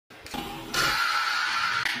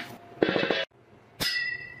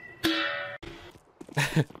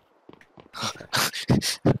How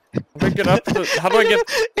do I get up the, how do I get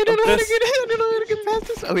I don't know how to this? get in. I don't know how to get past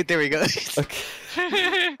this. Oh wait, there we go.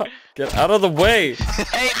 Okay. Get out of the way.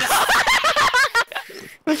 Hey,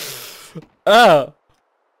 no! Ah.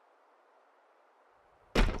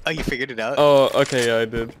 Oh, you figured it out? Oh, okay, yeah, I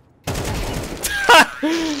did.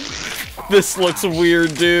 This looks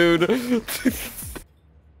weird, dude.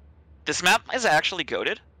 This map is actually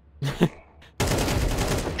goated.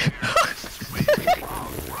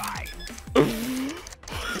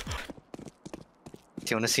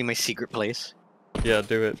 Do you want to see my secret place? Yeah,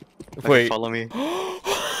 do it. Okay, Wait. follow me.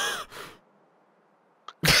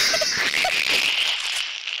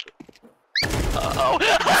 Uh-oh.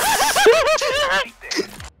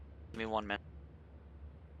 Give me 1 minute.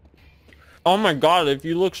 Oh my god, if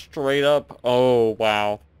you look straight up, oh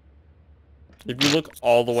wow. If you look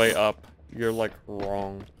all the way up, you're like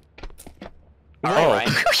wrong. Alright, Oh. Ryan,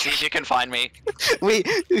 see if you can find me. Wait.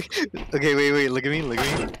 Okay, wait. Look at me. Look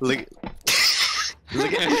at me. Look.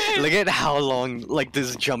 Look at how long like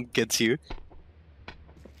this jump gets you.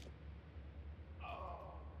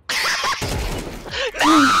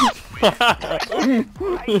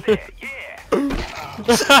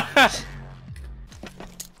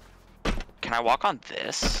 Can I walk on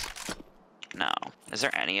this? No. Is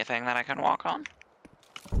there anything that I can walk on?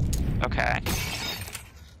 Okay.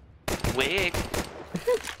 Wig.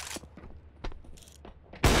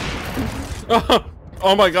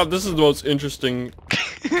 Oh my god, this is the most interesting.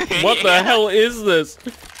 What the hell is this?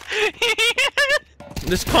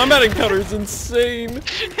 This combat encounter is insane.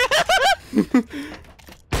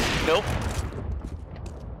 Nope.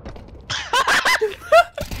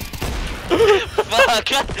 Fuck.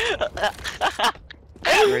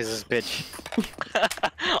 Where's this bitch?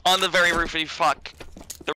 On the very roofy fuck.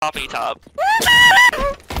 The roppy top.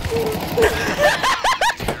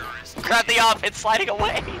 Grab the op, it's sliding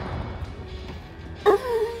away.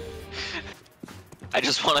 I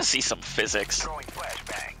just want to see some physics.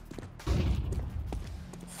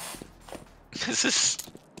 This is...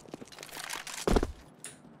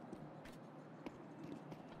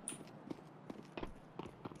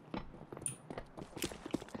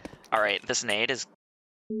 Alright, this nade is...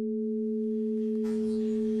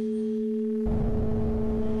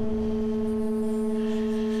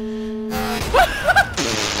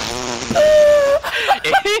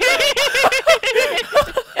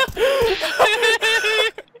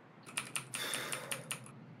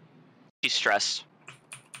 She's stressed.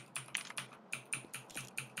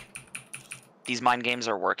 These mind games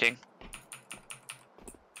are working.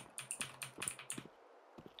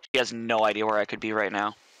 She has no idea where I could be right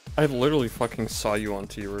now. I literally fucking saw you on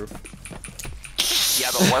T-roof. Yeah,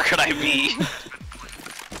 but where could I be?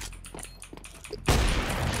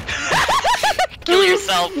 Kill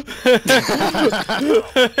yourself!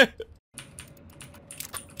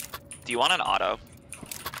 Do you want an auto?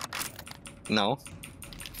 No.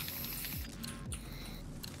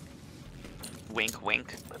 Wink,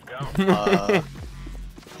 wink.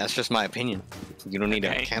 That's just my opinion. You don't need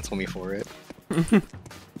Okay. to cancel me for it.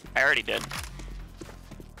 I already did.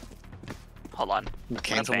 Hold on.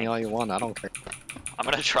 Cancel me all you want. I don't care. I'm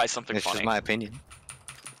gonna try something It's funny. just my opinion.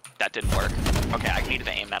 That didn't work. Okay, I needed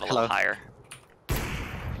to aim that a Hello. little higher.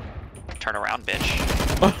 Turn around, bitch.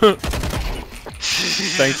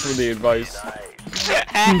 Thanks for the advice.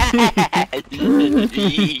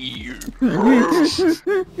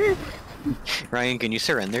 Ryan, can you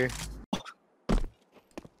surrender?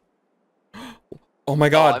 Oh my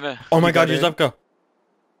god. I'm Oh my You god, got use it? Zupka.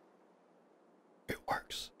 It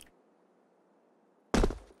works.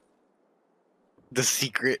 The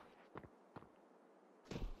secret.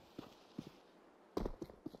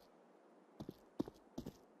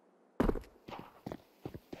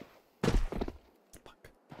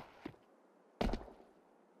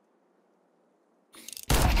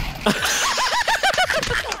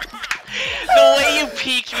 The way you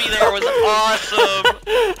peeked me there was awesome!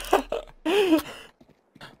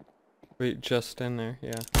 Wait, just in there,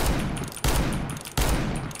 yeah.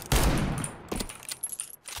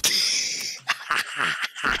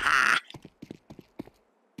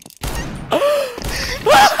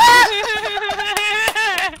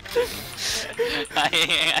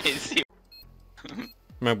 I see.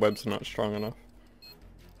 My web's not strong enough.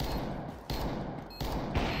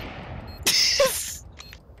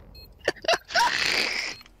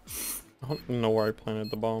 I don't know where I planted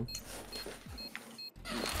the bomb.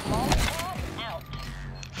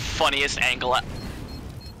 Funniest angle.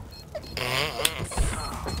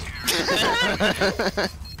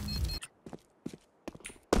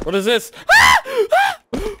 What is this?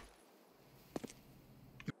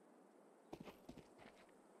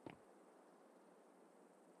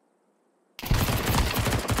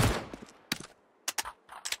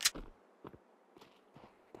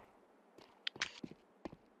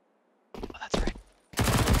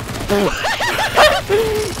 I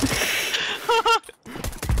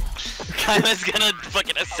was gonna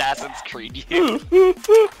fucking Assassin's Creed you.